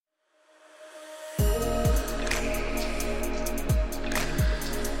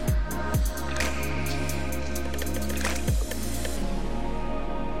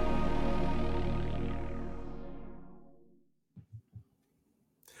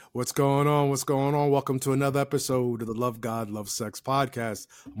What's going on? What's going on? Welcome to another episode of the Love God, Love Sex podcast.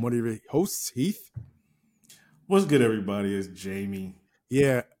 I'm one of your hosts, Heath. What's good, everybody? It's Jamie.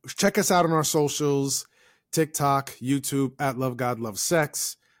 Yeah, check us out on our socials, TikTok, YouTube, at Love God, Love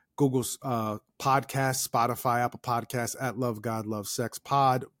Sex, Google's podcast, Spotify, Apple Podcasts, at Love God, Love Sex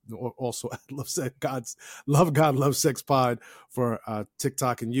Pod, or also at Love God, Love Sex Pod for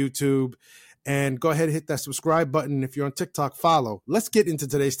TikTok and YouTube. And go ahead and hit that subscribe button. If you're on TikTok, follow. Let's get into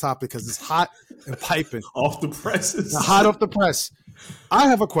today's topic because it's hot and piping. Off the presses. Hot off the press. I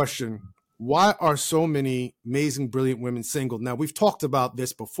have a question. Why are so many amazing, brilliant women single? Now, we've talked about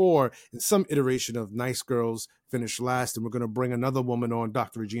this before in some iteration of Nice Girls Finish Last, and we're going to bring another woman on,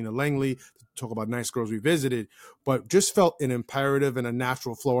 Dr. Regina Langley, to talk about Nice Girls Revisited, but just felt an imperative and a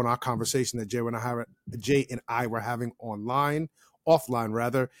natural flow in our conversation that Jay and I were having offline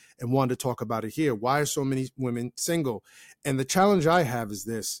rather, and wanted to talk about it here. Why are so many women single? And the challenge I have is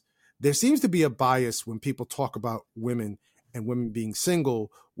this. There seems to be a bias when people talk about women and women being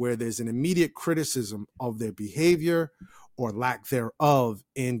single, where there's an immediate criticism of their behavior or lack thereof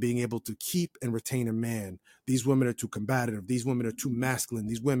in being able to keep and retain a man. These women are too combative. These women are too masculine.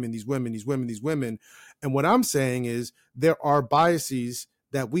 These women. And what I'm saying is there are biases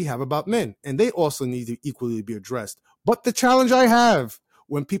that we have about men, and they also need to equally be addressed. But the challenge I have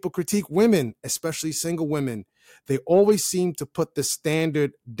when people critique women, especially single women, they always seem to put the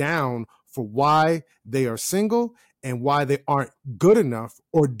standard down for why they are single and why they aren't good enough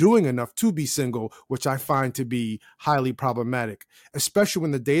or doing enough to be single, which I find to be highly problematic, especially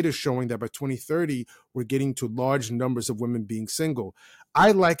when the data is showing that by 2030, we're getting to large numbers of women being single.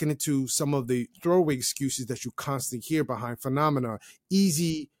 I liken it to some of the throwaway excuses that you constantly hear behind phenomena,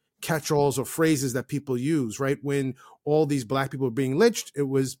 easy catch-alls or phrases that people use, right? When all these black people are being lynched,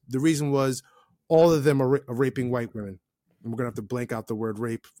 the reason was all of them are raping white women. And we're going to have to blank out the word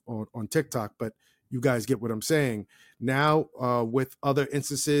rape on TikTok, but you guys get what I'm saying. Now, with other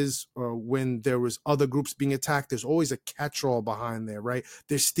instances, when there was other groups being attacked, there's always a catch-all behind there, right?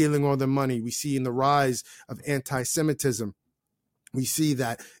 They're stealing all the money. We see in the rise of anti-Semitism, we see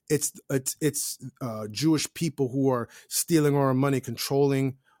that it's Jewish people who are stealing our money,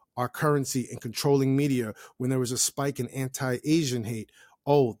 controlling our currency and controlling media. When there was a spike in anti-Asian hate,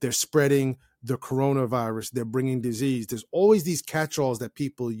 they're spreading the coronavirus, they're bringing disease. There's always these catch-alls that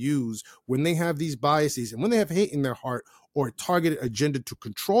people use when they have these biases and when they have hate in their heart or a targeted agenda to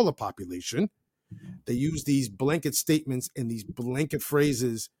control a population. They use these blanket statements and these blanket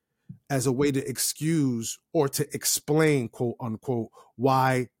phrases as a way to excuse or to explain, quote unquote,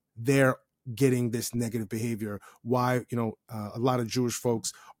 why they're getting this negative behavior, why a lot of Jewish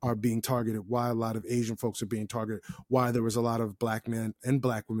folks are being targeted, why a lot of Asian folks are being targeted, why there was a lot of black men and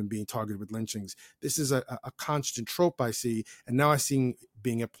black women being targeted with lynchings. This is a constant trope I see, and now I see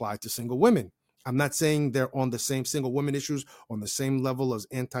being applied to single women. I'm not saying they're on the same single women issues, on the same level as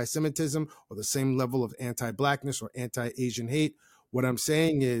anti-Semitism or the same level of anti-blackness or anti-Asian hate. What I'm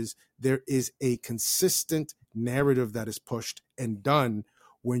saying is there is a consistent narrative that is pushed and done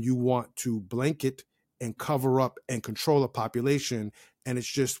when you want to blanket and cover up and control a population, and it's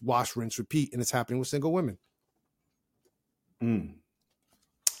just wash, rinse, repeat, and it's happening with single women. Come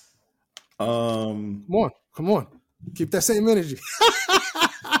on. Keep that same energy.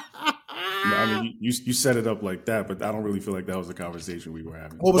 I mean, you set it up like that, but I don't really feel like that was the conversation we were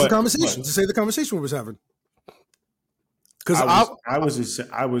having. What was the conversation? To say the conversation we was having. Because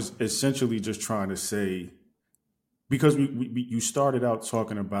I was essentially just trying to say, because you started out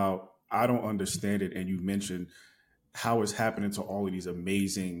talking about, I don't understand it, and you mentioned how it's happening to all of these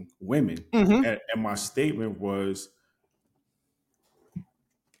amazing women. Mm-hmm. And my statement was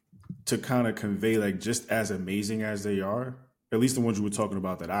to kind of convey, like, just as amazing as they are, at least the ones you were talking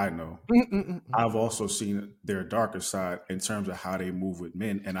about that I know, I've also seen their darker side in terms of how they move with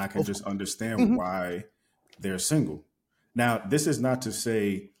men, and I can just understand why they're single. Now, this is not to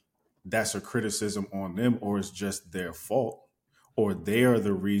say that's a criticism on them or it's just their fault or they are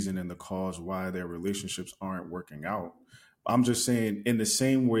the reason and the cause why their relationships aren't working out. I'm just saying, in the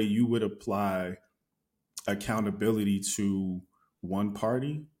same way you would apply accountability to one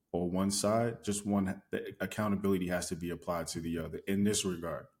party or one side, the accountability has to be applied to the other in this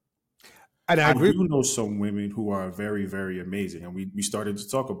regard. And I agree. do know some women who are very, very amazing. And we started to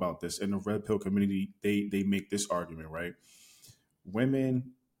talk about this in the Red Pill community. They make this argument, right?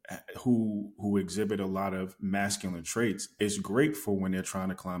 Women who exhibit a lot of masculine traits is great for when they're trying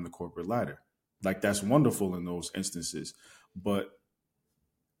to climb the corporate ladder. Like, that's wonderful in those instances. But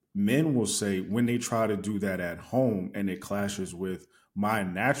Men will say when they try to do that at home and it clashes with my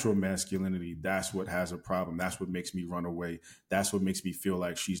natural masculinity, that's what has a problem. That's what makes me run away. That's what makes me feel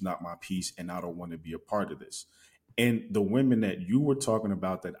like she's not my piece and I don't want to be a part of this. And the women that you were talking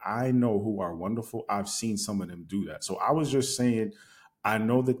about that I know who are wonderful, I've seen some of them do that. So I was just saying, I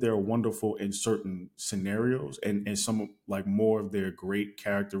know that they're wonderful in certain scenarios, and some like more of their great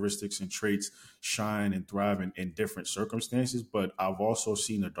characteristics and traits shine and thrive in different circumstances. But I've also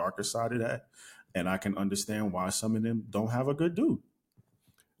seen the darker side of that. And I can understand why some of them don't have a good dude.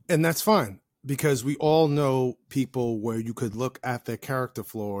 And that's fine, because we all know people where you could look at their character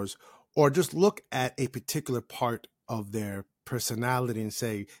flaws or just look at a particular part of their personality and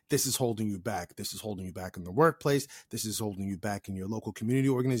say, this is holding you back. This is holding you back in the workplace. This is holding you back in your local community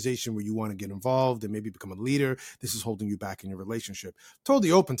organization where you want to get involved and maybe become a leader. This is holding you back in your relationship.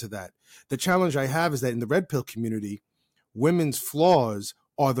 Totally open to that. The challenge I have is that in the red pill community, women's flaws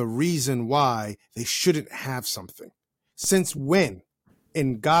are the reason why they shouldn't have something. Since when,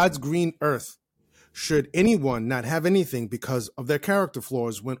 in God's green earth, should anyone not have anything because of their character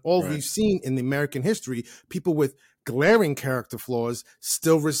flaws, when all we've seen in the American history, people with glaring character flaws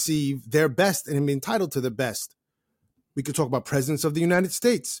still receive their best and be entitled to the best? We could talk about presidents of the United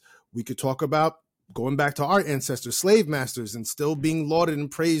States. We could talk about going back to our ancestors, slave masters, and still being lauded and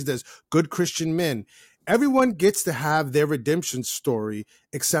praised as good Christian men. Everyone gets to have their redemption story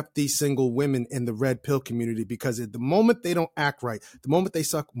except these single women in the red pill community, because at the moment they don't act right, the moment they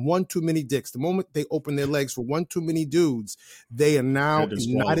suck one too many dicks, the moment they open their legs for one too many dudes, they are now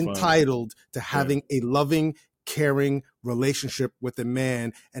not entitled to having a loving, caring relationship with a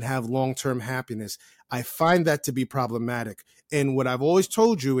man and have long-term happiness. I find that to be problematic. And what I've always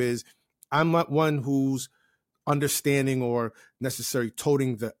told you is I'm not one who's understanding or necessarily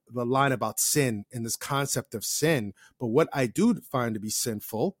toting the line about sin and this concept of sin. But what I do find to be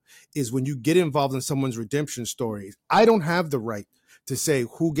sinful is when you get involved in someone's redemption story. I don't have the right to say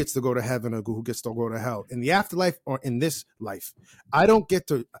who gets to go to heaven or who gets to go to hell in the afterlife or in this life. I don't get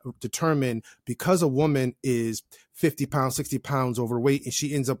to determine, because a woman is 50 pounds, 60 pounds overweight, and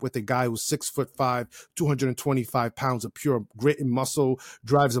she ends up with a guy who's 6'5", 225 pounds of pure grit and muscle,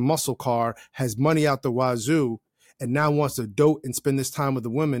 drives a muscle car, has money out the wazoo, and now wants to dote and spend this time with a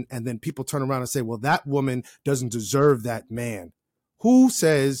woman. And then people turn around and say, well, that woman doesn't deserve that man. Who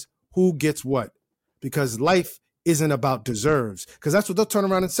says who gets what? Because life isn't about deserves, because that's what they'll turn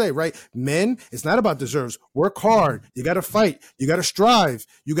around and say, right? Men, it's not about deserves. Work hard. You got to fight. You got to strive.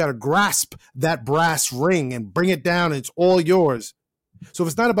 You got to grasp that brass ring and bring it down. It's all yours. So if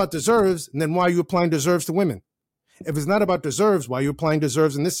it's not about deserves, then why are you applying deserves to women? If it's not about deserves, why are you applying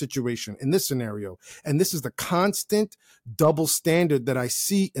deserves in this situation, in this scenario? And this is the constant double standard that I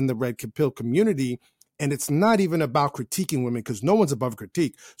see in the red pill community. And it's not even about critiquing women, because no one's above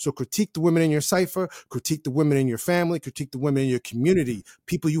critique. So critique the women in your cipher, critique the women in your family, critique the women in your community,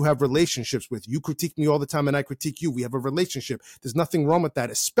 people you have relationships with. You critique me all the time and I critique you. We have a relationship. There's nothing wrong with that,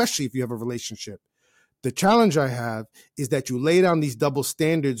 especially if you have a relationship. The challenge I have is that you lay down these double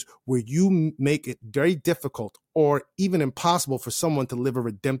standards where you make it very difficult or even impossible for someone to live a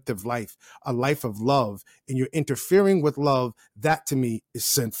redemptive life, a life of love, and you're interfering with love. That to me is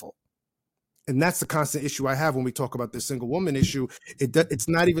sinful. And that's the constant issue I have when we talk about this single woman issue. It's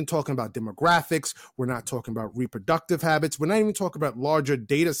not even talking about demographics. We're not talking about reproductive habits. We're not even talking about larger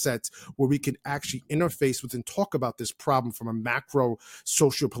data sets where we can actually interface with and talk about this problem from a macro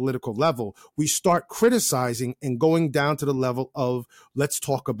socio-political level. We start criticizing and going down to the level of, let's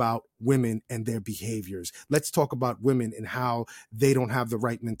talk about women and their behaviors. Let's talk about women and how they don't have the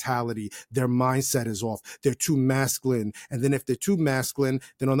right mentality. Their mindset is off. They're too masculine. And then if they're too masculine,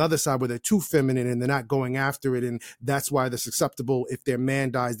 then on the other side where they're too feminine and they're not going after it, and that's why they're susceptible. If their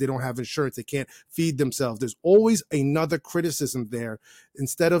man dies, they don't have insurance, they can't feed themselves. There's always another criticism there,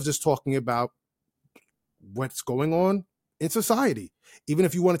 instead of just talking about what's going on in society, even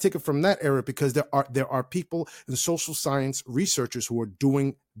if you want to take it from that era, because there are people and social science researchers who are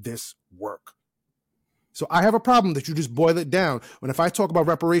doing this work. So I have a problem that you just boil it down. When if I talk about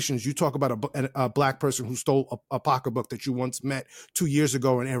reparations, you talk about a black person who stole a pocketbook that you once met 2 years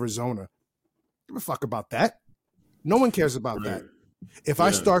ago in Arizona. Give a fuck about that. No one cares about that. If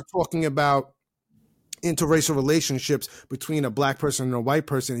I start talking about interracial relationships between a black person and a white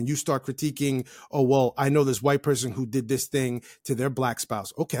person, and you start critiquing, oh, well, I know this white person who did this thing to their black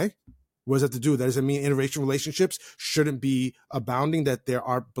spouse. Okay. What does that have to do? That doesn't mean interracial relationships shouldn't be abounding, that there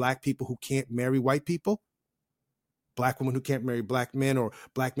are black people who can't marry white people, black women who can't marry black men, or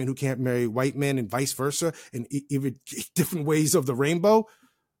black men who can't marry white men, and vice versa, and even different ways of the rainbow.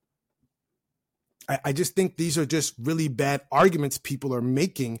 I just think these are just really bad arguments people are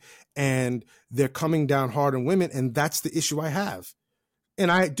making, and they're coming down hard on women. And that's the issue I have. And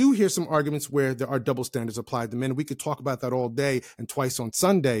I do hear some arguments where there are double standards applied to men. We could talk about that all day and twice on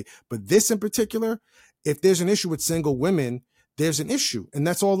Sunday. But this in particular, if there's an issue with single women, there's an issue. And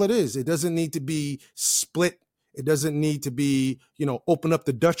that's all it is. It doesn't need to be split. It doesn't need to be, open up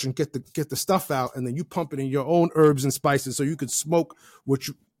the Dutch and get the stuff out, and then you pump it in your own herbs and spices so you could smoke what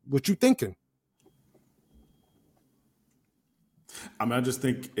you thinking. I mean, I just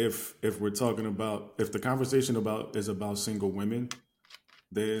think if we're talking about, if the conversation is about single women,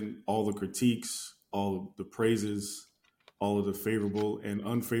 then all the critiques, all of the praises, all of the favorable and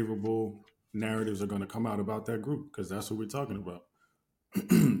unfavorable narratives are going to come out about that group, because that's what we're talking about.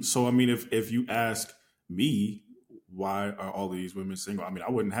 So, I mean, if you ask me, why are all of these women single? I mean,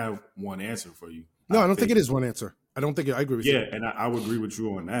 I wouldn't have one answer for you. No, I don't think it is one answer. I agree with you. Yeah, and I would agree with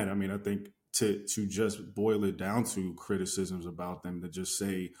you on that. I mean, I think to just boil it down to criticisms about them, to just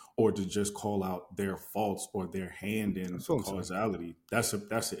say, or to just call out their faults or their hand in causality, that's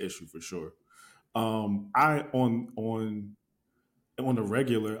an issue for sure. I on the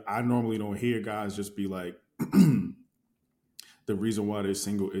regular, I normally don't hear guys just be like, the reason why they're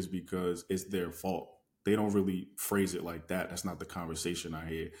single is because it's their fault. They don't really phrase it like that. That's not the conversation I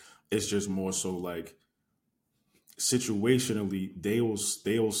hear. It's just more so like, situationally,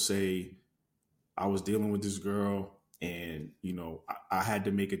 they'll say, I was dealing with this girl, and I had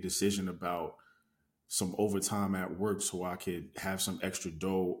to make a decision about some overtime at work so I could have some extra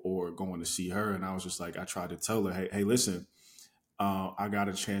dough or going to see her. And I was just like, I tried to tell her, hey, listen, I got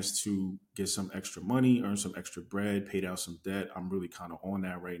a chance to get some extra money, earn some extra bread, paid out some debt. I'm really kind of on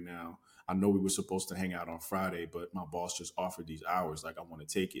that right now. I know we were supposed to hang out on Friday, but my boss just offered these hours. Like, I want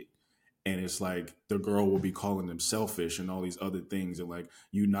to take it. And it's like the girl will be calling them selfish and all these other things, and like,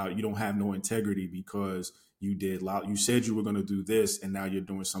 you don't have no integrity because you said you were going to do this, and now you're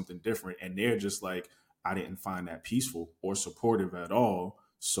doing something different. And they're just like, I didn't find that peaceful or supportive at all.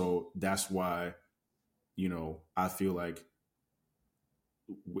 So that's why, I feel like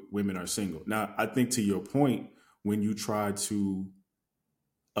women are single. Now, I think to your point, when you try to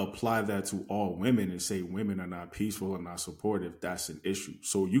apply that to all women and say women are not peaceful and not supportive, that's an issue.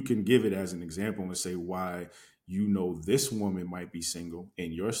 So you can give it as an example and say why this woman might be single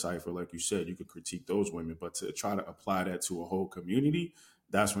in your cipher. Like you said, you could critique those women, but to try to apply that to a whole community,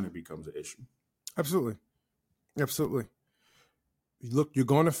 that's when it becomes an issue. Absolutely. Look, you're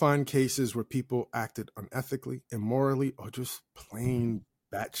going to find cases where people acted unethically, immorally, or just plain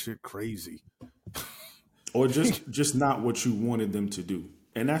batshit crazy. Or just not what you wanted them to do.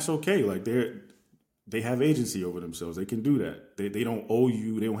 And that's okay. Like, they have agency over themselves. They can do that. They don't owe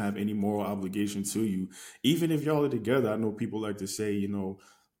you. They don't have any moral obligation to you. Even if y'all are together, I know people like to say,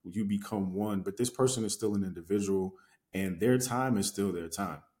 you become one, but this person is still an individual, and their time is still their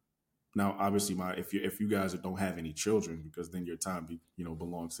time. Now, obviously, if you guys don't have any children, because then your time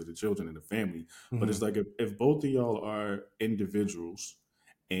belongs to the children and the family. Mm-hmm. But it's like, if both of y'all are individuals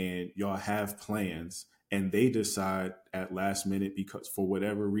and y'all have plans, and they decide at last minute, because for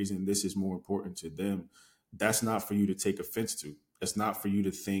whatever reason this is more important to them, that's not for you to take offense to. It's not for you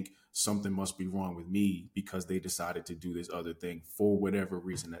to think something must be wrong with me because they decided to do this other thing for whatever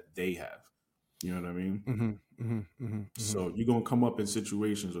reason that they have. You know what I mean? Mm-hmm, mm-hmm, mm-hmm, mm-hmm. So you're going to come up in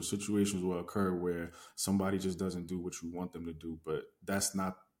situations will occur where somebody just doesn't do what you want them to do, but that's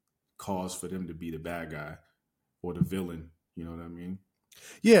not cause for them to be the bad guy or the villain. You know what I mean?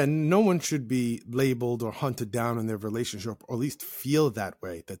 Yeah, no one should be labeled or hunted down in their relationship, or at least feel that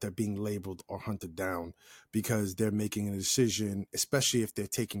way, that they're being labeled or hunted down because they're making a decision, especially if they're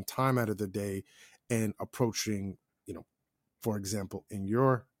taking time out of the day and approaching, for example, in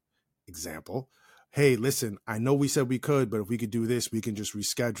your example, hey, listen, I know we said we could, but if we could do this, we can just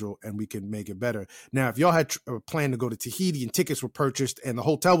reschedule and we can make it better. Now, if y'all had a plan to go to Tahiti and tickets were purchased and the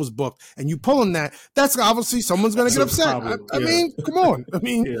hotel was booked and you pulling that, that's obviously someone's going to get upset. I mean, come on. I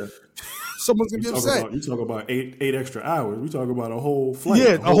mean, someone's going to be upset. You talk about eight extra hours. We talk about a whole flight.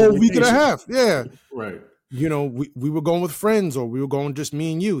 Yeah, a whole week and a half. Yeah. Right. We were going with friends, or we were going just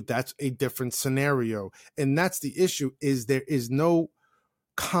me and you. That's a different scenario. And that's the issue, is there is no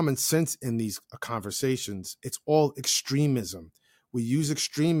common sense in these conversations. It's all extremism. We use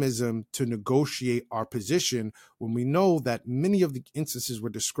extremism to negotiate our position when we know that many of the instances we're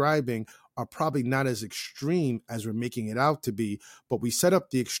describing are probably not as extreme as we're making it out to be, but we set up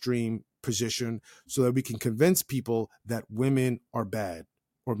the extreme position so that we can convince people that women are bad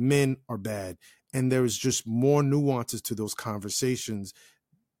or men are bad. And there is just more nuances to those conversations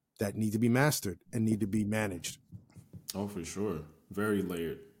that need to be mastered and need to be managed. Oh, for sure. Very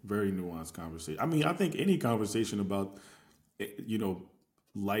layered. Very nuanced conversation. I mean, I think any conversation about, you know,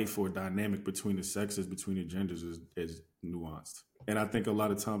 life or dynamic between the sexes, between the genders is nuanced. And I think a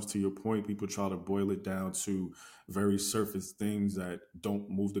lot of times, to your point, people try to boil it down to very surface things that don't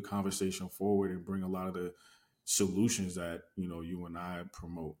move the conversation forward and bring a lot of the solutions that, you know, you and I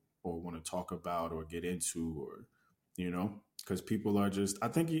promote or want to talk about or get into, or, you know, because people are just, I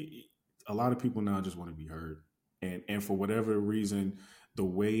think a lot of people now just want to be heard. And for whatever reason, the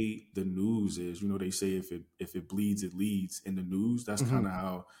way the news is, you know, they say if it bleeds, it leads in the news. That's Mm-hmm. kind of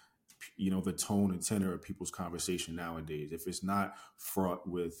how, you know, the tone and tenor of people's conversation nowadays. If it's not fraught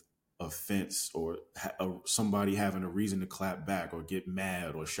with offense or somebody having a reason to clap back or get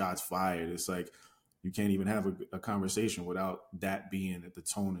mad or shots fired, it's like you can't even have a conversation without that being at the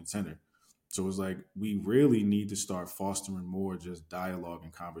tone and tenor. So it's like we really need to start fostering more just dialogue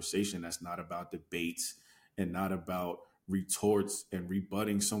and conversation that's not about debates and not about retorts and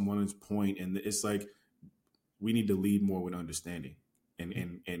rebutting someone's point. And it's like we need to lead more with understanding.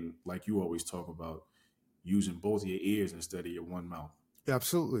 And like you always talk about, using both your ears instead of your one mouth.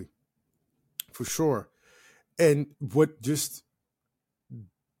 Absolutely, for sure. And what just,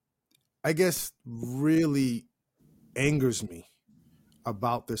 I guess, really angers me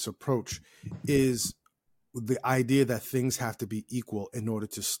about this approach is the idea that things have to be equal in order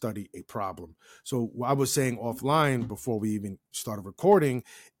to study a problem. So what I was saying offline before we even started recording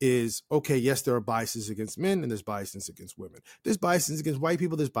is, okay, yes, there are biases against men and there's biases against women. There's biases against white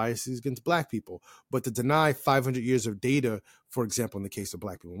people, there's biases against black people. But to deny 500 years of data, for example, in the case of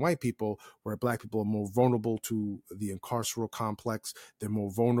black people and white people, where black people are more vulnerable to the incarceral complex, they're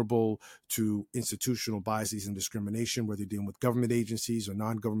more vulnerable to institutional biases and discrimination, whether you're dealing with government agencies or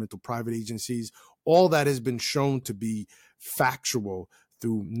non-governmental private agencies. All that has been shown to be factual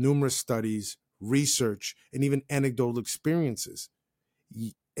through numerous studies, research, and even anecdotal experiences.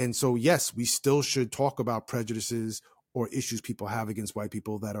 And so, yes, we still should talk about prejudices or issues people have against white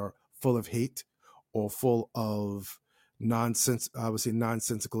people that are full of hate or full of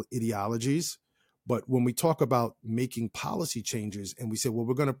nonsensical ideologies. But when we talk about making policy changes and we say, well,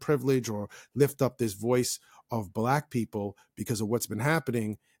 we're going to privilege or lift up this voice of black people because of what's been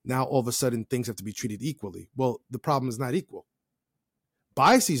happening, now all of a sudden things have to be treated equally. Well, the problem is not equal.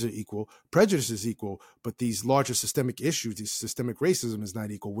 Biases are equal, prejudice is equal, but these larger systemic issues, this systemic racism is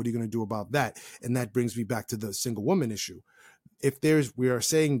not equal. What are you going to do about that? And that brings me back to the single woman issue. We are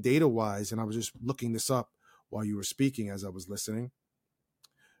saying data-wise, and I was just looking this up while you were speaking as I was listening,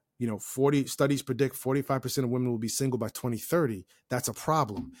 40 studies predict 45% of women will be single by 2030. That's a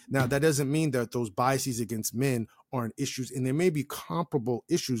problem. Now, that doesn't mean that those biases against men aren't issues, and there may be comparable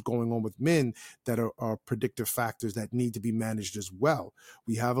issues going on with men that are predictive factors that need to be managed as well.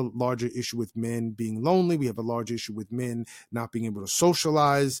 We have a larger issue with men being lonely. We have a large issue with men not being able to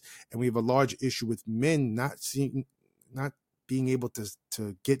socialize, and we have a large issue with men not being able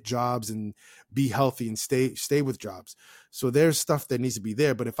to get jobs and be healthy and stay with jobs. So there's stuff that needs to be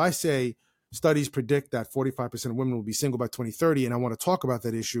there. But if I say studies predict that 45% of women will be single by 2030, and I want to talk about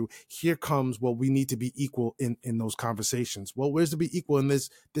that issue, here comes, well, we need to be equal in those conversations. Well, where's to be equal in this?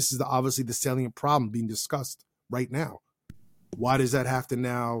 This is obviously the salient problem being discussed right now. Why does that have to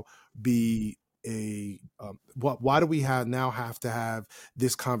now be why do we have to have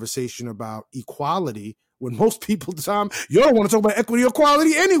this conversation about equality when most people time you don't want to talk about equity or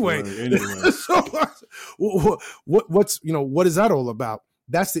equality anyway? Right, anyway. So what is that all about?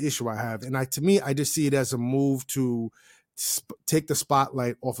 That's the issue I have. And to me, I just see it as a move to take the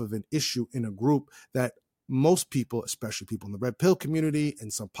spotlight off of an issue in a group that most people, especially people in the red pill community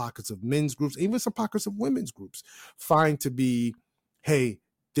and some pockets of men's groups, even some pockets of women's groups, find to be, hey,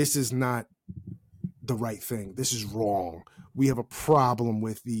 this is not the right thing. This is wrong. We have a problem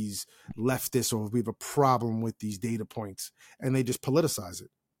with these leftists, or we have a problem with these data points, and they just politicize it.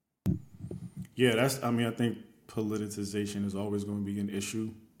 Yeah, I think politicization is always going to be an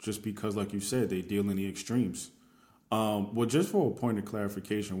issue just because, like you said, they deal in the extremes. Well, just for a point of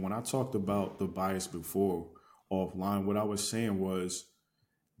clarification, when I talked about the bias before offline, what I was saying was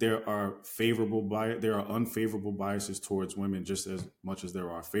there are unfavorable biases towards women just as much as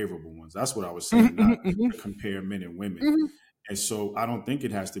there are favorable ones. That's what I was saying, not to compare men and women. And so I don't think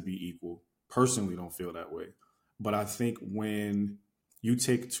it has to be equal. Personally, don't feel that way. But I think when you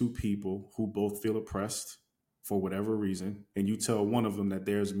take two people who both feel oppressed for whatever reason, and you tell one of them that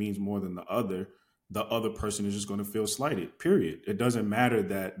theirs means more than the other person is just going to feel slighted, period. It doesn't matter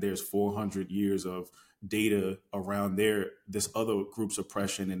that there's 400 years of data around this other group's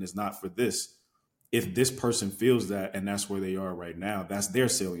oppression and it's not for this. If this person feels that and that's where they are right now, that's their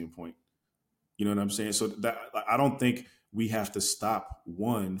salient point. You know what I'm saying? So that, I don't think we have to stop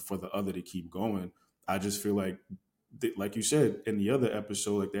one for the other to keep going. I just feel like you said in the other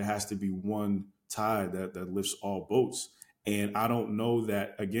episode, like there has to be one tide that lifts all boats. And I don't know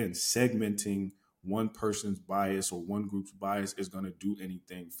that, again, segmenting one person's bias or one group's bias is going to do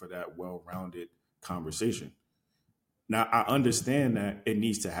anything for that well-rounded conversation. Now, I understand that it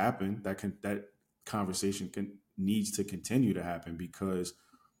needs to happen. That conversation needs to continue to happen, because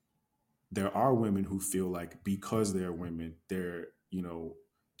there are women who feel like because they're women, they're,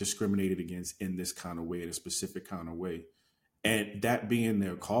 discriminated against in this kind of way, in a specific kind of way. And that being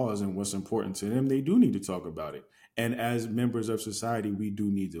their cause and what's important to them, they do need to talk about it. And as members of society, we do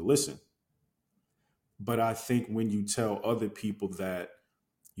need to listen. But I think when you tell other people that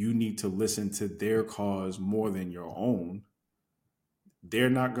you need to listen to their cause more than your own, they're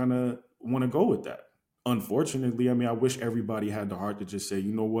not going to want to go with that. Unfortunately, I mean, I wish everybody had the heart to just say,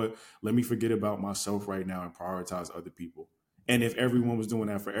 you know what, let me forget about myself right now and prioritize other people. And if everyone was doing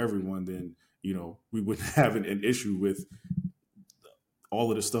that for everyone, then, we wouldn't have an issue with all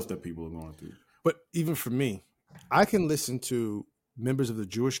of the stuff that people are going through. But even for me, I can listen to members of the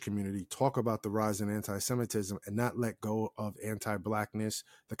Jewish community talk about the rise in anti-Semitism and not let go of anti-Blackness,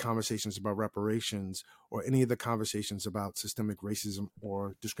 the conversations about reparations, or any of the conversations about systemic racism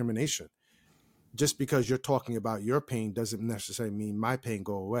or discrimination. Just because you're talking about your pain doesn't necessarily mean my pain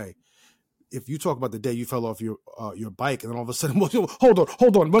go away. If you talk about the day you fell off your bike and then all of a sudden,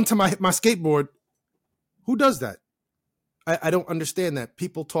 hold on, one time I hit my skateboard, who does that? I don't understand that.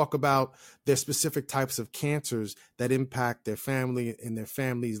 People talk about their specific types of cancers that impact their family and their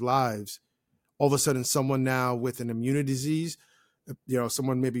family's lives. All of a sudden, someone now with an immunity disease,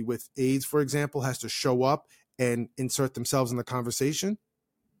 someone maybe with AIDS, for example, has to show up and insert themselves in the conversation.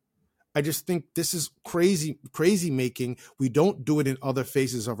 I just think this is crazy making. We don't do it in other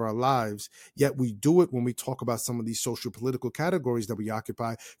phases of our lives, yet we do it when we talk about some of these social political categories that we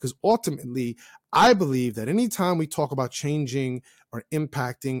occupy. Because ultimately, I believe that anytime we talk about changing or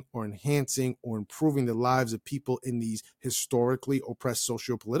impacting or enhancing or improving the lives of people in these historically oppressed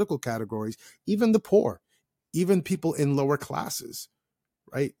socio-political categories, even the poor, even people in lower classes,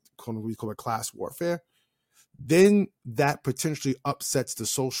 right? We call it class warfare. Then that potentially upsets the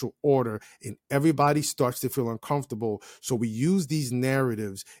social order and everybody starts to feel uncomfortable. So we use these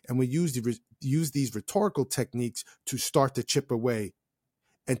narratives and we use these rhetorical techniques to start to chip away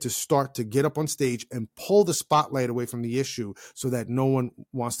and to start to get up on stage and pull the spotlight away from the issue so that no one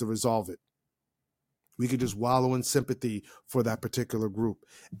wants to resolve it. We could just wallow in sympathy for that particular group.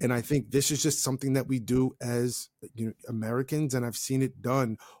 And I think this is just something that we do as Americans, and I've seen it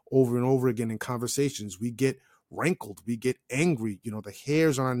done over and over again in conversations. We get rankled, we get angry, the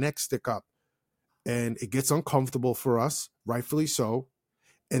hairs on our neck stick up, and it gets uncomfortable for us, rightfully so.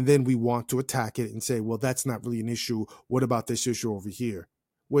 And then we want to attack it and say, well, that's not really an issue. What about this issue over here?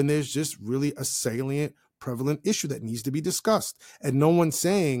 When there's just really a salient, prevalent issue that needs to be discussed. And no one's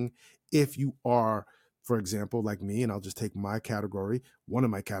saying if you are, for example, like me, and I'll just take my category, one of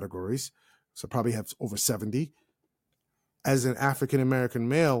my categories, so I probably have over 70. As an African-American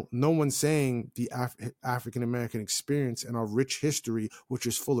male, no one's saying the African-American experience and our rich history, which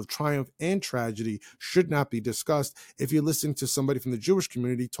is full of triumph and tragedy, should not be discussed. If you're listening to somebody from the Jewish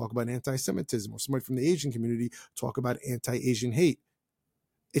community talk about anti-Semitism, or somebody from the Asian community talk about anti-Asian hate,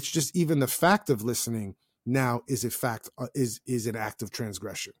 it's just even the fact of listening now is an act of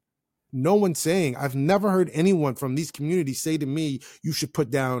transgression. No one's saying, I've never heard anyone from these communities say to me, you should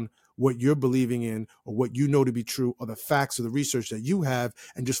put down what you're believing in or what you know to be true or the facts or the research that you have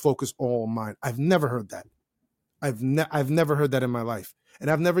and just focus all on mine. I've never heard that. I've never heard that in my life. And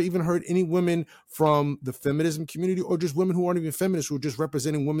I've never even heard any women from the feminism community or just women who aren't even feminists who are just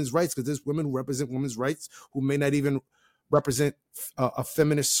representing women's rights, because there's women who represent women's rights who may not even represent a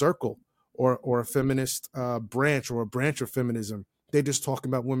feminist circle or a feminist branch or a branch of feminism. They're just talking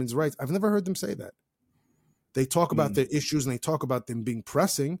about women's rights. I've never heard them say that. They talk about their issues and they talk about them being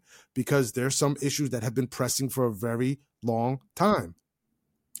pressing because there's some issues that have been pressing for a very long time.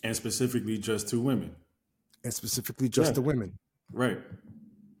 And specifically just to women. And specifically just to women. Right.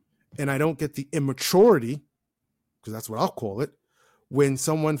 And I don't get the immaturity, because that's what I'll call it, when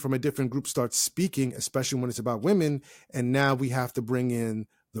someone from a different group starts speaking, especially when it's about women, and now we have to bring in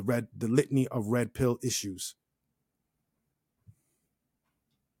the litany of red pill issues.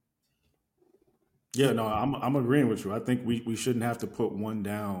 Yeah, no, I'm agreeing with you. I think we shouldn't have to put one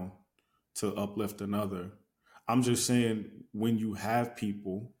down to uplift another. I'm just saying, when you have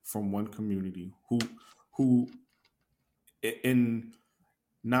people from one community who in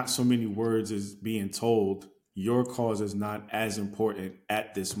not so many words is being told, your cause is not as important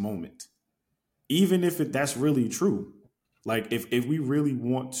at this moment. Even if that's really true. Like if we really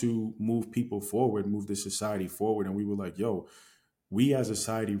want to move people forward, move the society forward, and we were like, yo, we as a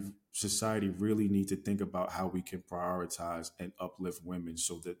society really need to think about how we can prioritize and uplift women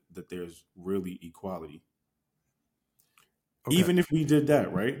so that there's really equality. Okay. Even if we did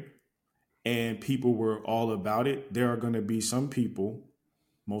that, right? And people were all about it, there are going to be some people,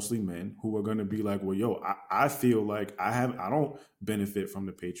 mostly men, who are going to be like, well, yo, I feel like I don't benefit from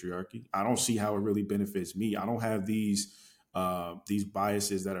the patriarchy. I don't see how it really benefits me. I don't have these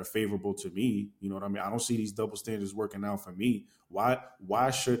biases that are favorable to me. You know what I mean? I don't see these double standards working out for me.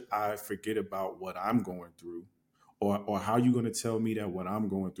 Why should I forget about what I'm going through? Or how are you going to tell me that what I'm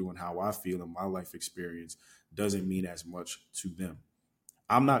going through and how I feel in my life experience doesn't mean as much to them?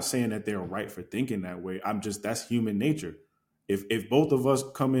 I'm not saying that they're right for thinking that way. I'm just, that's human nature. If both of us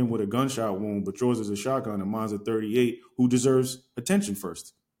come in with a gunshot wound, but yours is a shotgun and mine's a 38, who deserves attention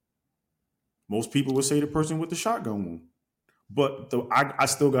first? Most people would say the person with the shotgun wound. But I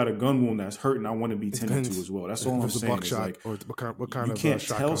still got a gun wound that's hurt, and I want to be tended to as well. That's all I'm saying. Is like, or what kind you of can't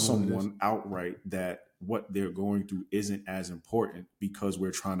shotgun tell wound it is. someone outright that what they're going through isn't as important because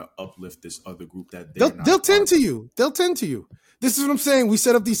we're trying to uplift this other group that They'll tend to you. They'll tend to you. This is what I'm saying. We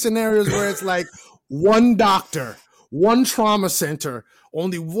set up these scenarios where it's like one doctor, one trauma center,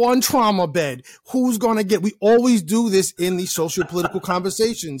 only one trauma bed. Who's going to get? We always do this in these social political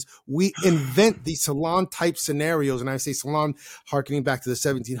conversations. We invent these salon type scenarios. And I say salon, harkening back to the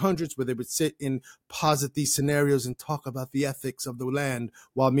 1700s, where they would sit and posit these scenarios and talk about the ethics of the land,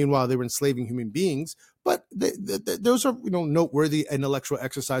 while meanwhile they were enslaving human beings. But those are, noteworthy intellectual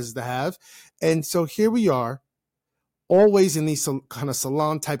exercises to have. And so here we are, always in these kind of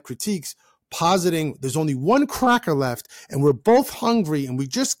salon type critiques, positing there's only one cracker left and we're both hungry and we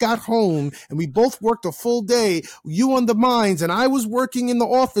just got home and we both worked a full day, you on the mines and I was working in the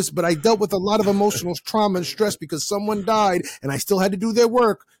office, but I dealt with a lot of emotional trauma and stress because someone died and I still had to do their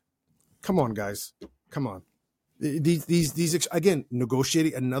work. Come on, guys. Come on. These again,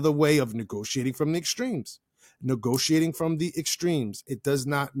 negotiating, another way of negotiating from the extremes. Negotiating from the extremes. It does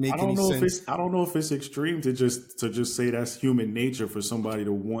not make any sense. I don't know if it's extreme to just say that's human nature for somebody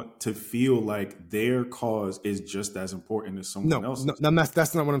to want to feel like their cause is just as important as someone else's. No,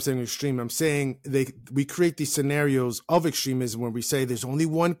 that's not what I'm saying. Extreme. I'm saying we create these scenarios of extremism where we say there's only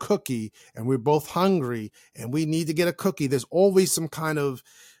one cookie and we're both hungry and we need to get a cookie. There's always some kind of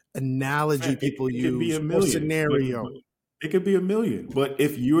analogy people use or scenario. It could be a million. But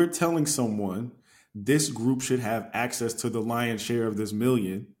if you're telling someone this group should have access to the lion's share of this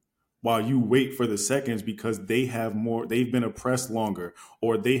million while you wait for the seconds because they have more, they've been oppressed longer,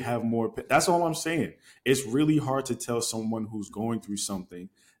 or they have more. That's all I'm saying. It's really hard to tell someone who's going through something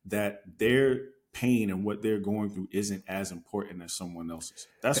that their pain and what they're going through isn't as important as someone else's.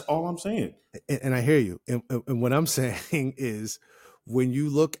 That's all I'm saying. And I hear you. And what I'm saying is, when you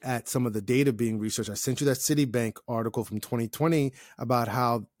look at some of the data being researched, I sent you that Citibank article from 2020 about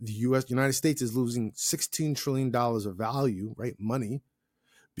how the United States is losing $16 trillion of value, right? Money,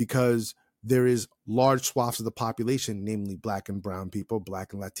 because there is large swaths of the population, namely Black and brown people,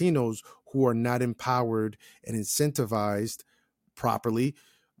 Black and Latinos, who are not empowered and incentivized properly.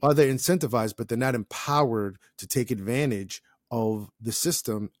 They're incentivized, but they're not empowered to take advantage of the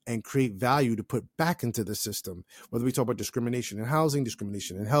system and create value to put back into the system. Whether we talk about discrimination in housing,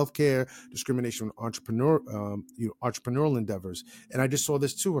 discrimination in healthcare, discrimination in entrepreneurial endeavors. And I just saw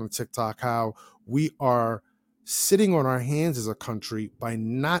this too on TikTok, how we are sitting on our hands as a country by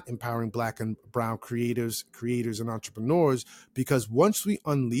not empowering Black and brown creators and entrepreneurs, because once we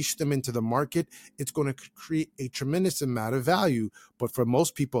unleash them into the market, it's going to create a tremendous amount of value. But for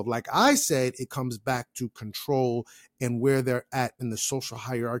most people, like I said, it comes back to control and where they're at in the social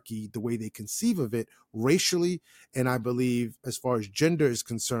hierarchy, the way they conceive of it racially. And I believe as far as gender is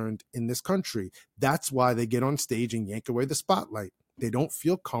concerned in this country, that's why they get on stage and yank away the spotlight. They don't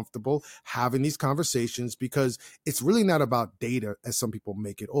feel comfortable having these conversations because it's really not about data, as some people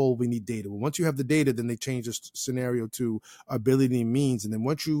make it. Oh, we need data. Well, once you have the data, then they change the scenario to ability and means. And then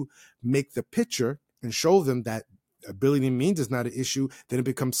once you make the picture and show them that ability and means is not an issue, then it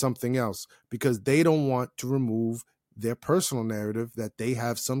becomes something else, because they don't want to remove their personal narrative that they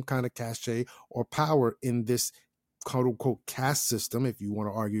have some kind of cachet or power in this quote unquote caste system. If you want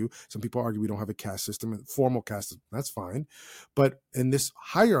to argue, some people argue we don't have a caste system, and formal caste system, that's fine. But in this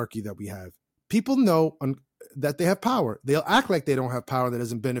hierarchy that we have, people know that they have power. They'll act like they don't have power that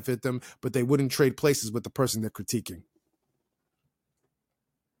doesn't benefit them, but they wouldn't trade places with the person they're critiquing.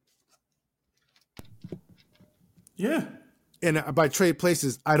 Yeah. And by trade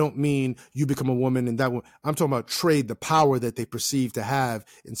places, I don't mean you become a woman and that one. I'm talking about trade the power that they perceive to have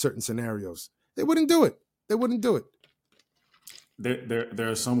in certain scenarios. They wouldn't do it. They wouldn't do it. There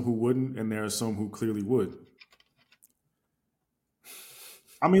are some who wouldn't, and there are some who clearly would.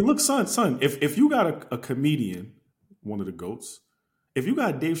 I mean, look, son. If you got a comedian, one of the goats, if you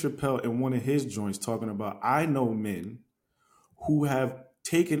got Dave Chappelle in one of his joints talking about, I know men who have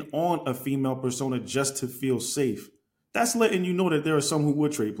taken on a female persona just to feel safe, that's letting you know that there are some who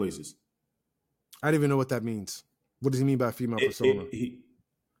would trade places. I don't even know what that means. What does he mean by female persona?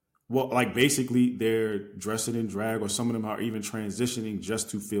 Well, like basically they're dressing in drag, or some of them are even transitioning just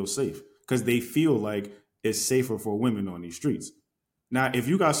to feel safe because they feel like it's safer for women on these streets. Now, if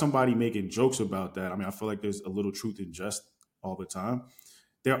you got somebody making jokes about that, I mean, I feel like there's a little truth in jest all the time.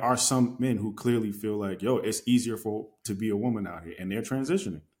 There are some men who clearly feel like, yo, it's easier to be a woman out here, and they're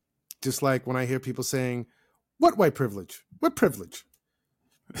transitioning. Just like when I hear people saying, what white privilege? What privilege?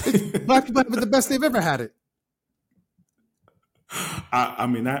 Black people have the best they've ever had it. I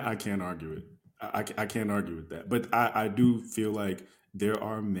mean, I can't argue it. I can't argue with that. But I do feel like there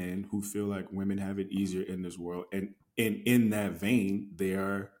are men who feel like women have it easier in this world. And in that vein, they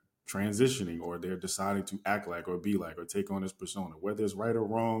are transitioning, or they're deciding to act like or be like or take on this persona. Whether it's right or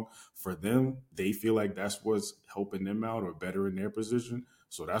wrong for them, they feel like that's what's helping them out or better in their position.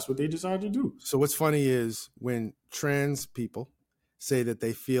 So that's what they decide to do. So what's funny is when trans people say that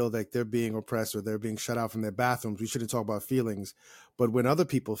they feel like they're being oppressed or they're being shut out from their bathrooms, we shouldn't talk about feelings. But when other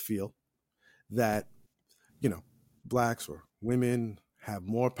people feel that, blacks or women have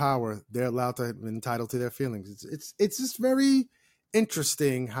more power, they're allowed to be entitled to their feelings. It's just very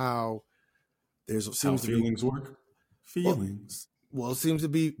interesting how feelings work. Feelings. Well, it seems to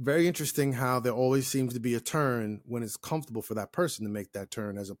be very interesting how there always seems to be a turn when it's comfortable for that person to make that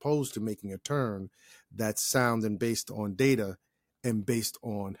turn, as opposed to making a turn that's sound and based on data and based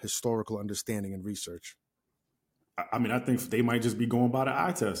on historical understanding and research. I mean, I think they might just be going by the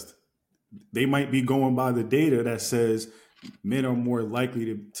eye test. They might be going by the data that says men are more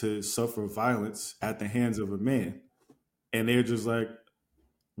likely to suffer violence at the hands of a man. And they're just like,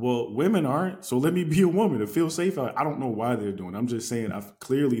 well, women aren't, so let me be a woman to feel safe. I don't know why they're doing it. I'm just saying,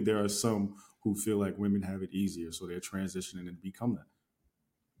 clearly there are some who feel like women have it easier, so they're transitioning and become that.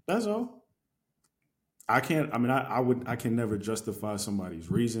 That's all. I can never justify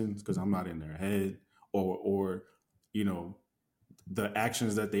somebody's reasons because I'm not in their head, or the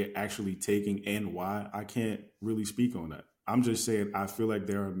actions that they're actually taking and why. I can't really speak on that. I'm just saying I feel like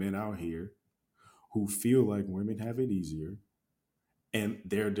there are men out here who feel like women have it easier, and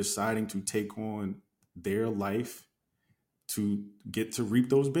they're deciding to take on their life to get to reap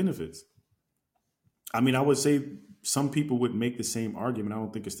those benefits. I mean, I would say some people would make the same argument. I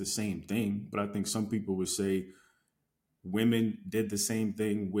don't think it's the same thing, but I think some people would say women did the same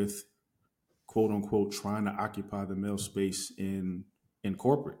thing with, quote unquote, trying to occupy the male space in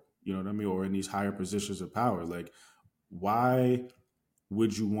corporate, you know what I mean? Or in these higher positions of power. Like, why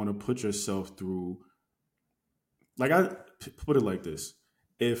would you want to put yourself through, like, I put it like this.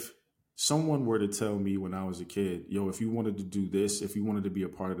 If someone were to tell me when I was a kid, yo, if you wanted to do this, if you wanted to be a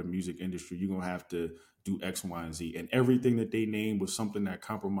part of the music industry, you're going to have to do X, Y, and Z. And everything that they named was something that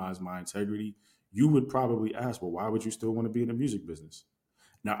compromised my integrity. You would probably ask, well, why would you still want to be in the music business?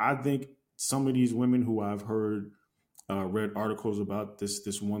 Now, I think some of these women who I've heard, read articles about,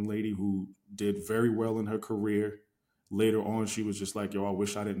 this one lady who did very well in her career. Later on, she was just like, yo, I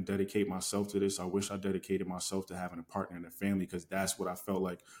wish I didn't dedicate myself to this. I wish I dedicated myself to having a partner and a family, because that's what I felt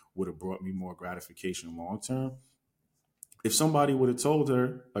like would have brought me more gratification long term. If somebody would have told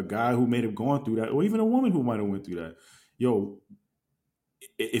her, a guy who may have gone through that, or even a woman who might have went through that, yo,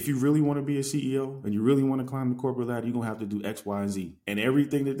 if you really want to be a CEO and you really want to climb the corporate ladder, you're going to have to do X, Y, and Z. And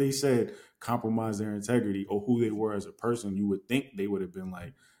everything that they said compromised their integrity or who they were as a person. You would think they would have been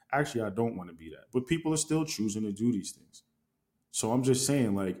like, actually, I don't want to be that. But people are still choosing to do these things. So I'm just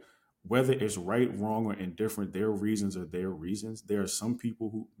saying, like, whether it's right, wrong, or indifferent, their reasons are their reasons. There are some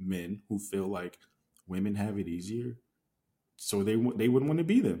people, men, who feel like women have it easier, so they wouldn't want to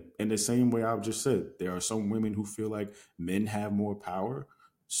be them. In the same way I've just said, there are some women who feel like men have more power,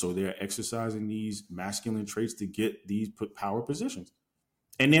 so they're exercising these masculine traits to get these power positions.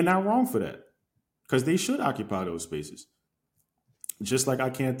 And they're not wrong for that, because they should occupy those spaces. Just like I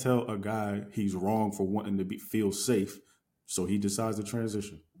can't tell a guy he's wrong for wanting to feel safe, so he decides to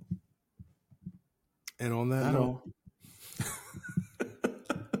transition. And on that note,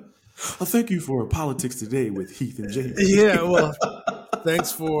 well, thank you for Politics Today with Heath and Jay. Yeah, well,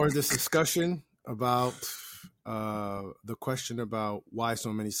 thanks for this discussion about the question about why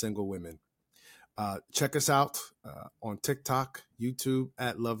so many single women. Check us out on TikTok, YouTube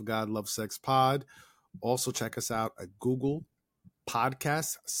at Love God Love Sex Pod. Also check us out at Google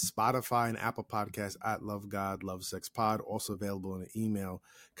Podcasts, Spotify and Apple Podcasts at Love God, Love Sex Pod. Also available in an email,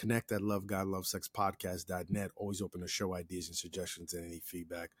 connect at lovegodlovesexpodcast.net. Always open to show ideas and suggestions and any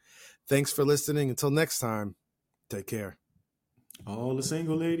feedback. Thanks for listening. Until next time, take care. All the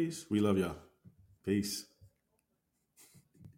single ladies, we love y'all. Peace.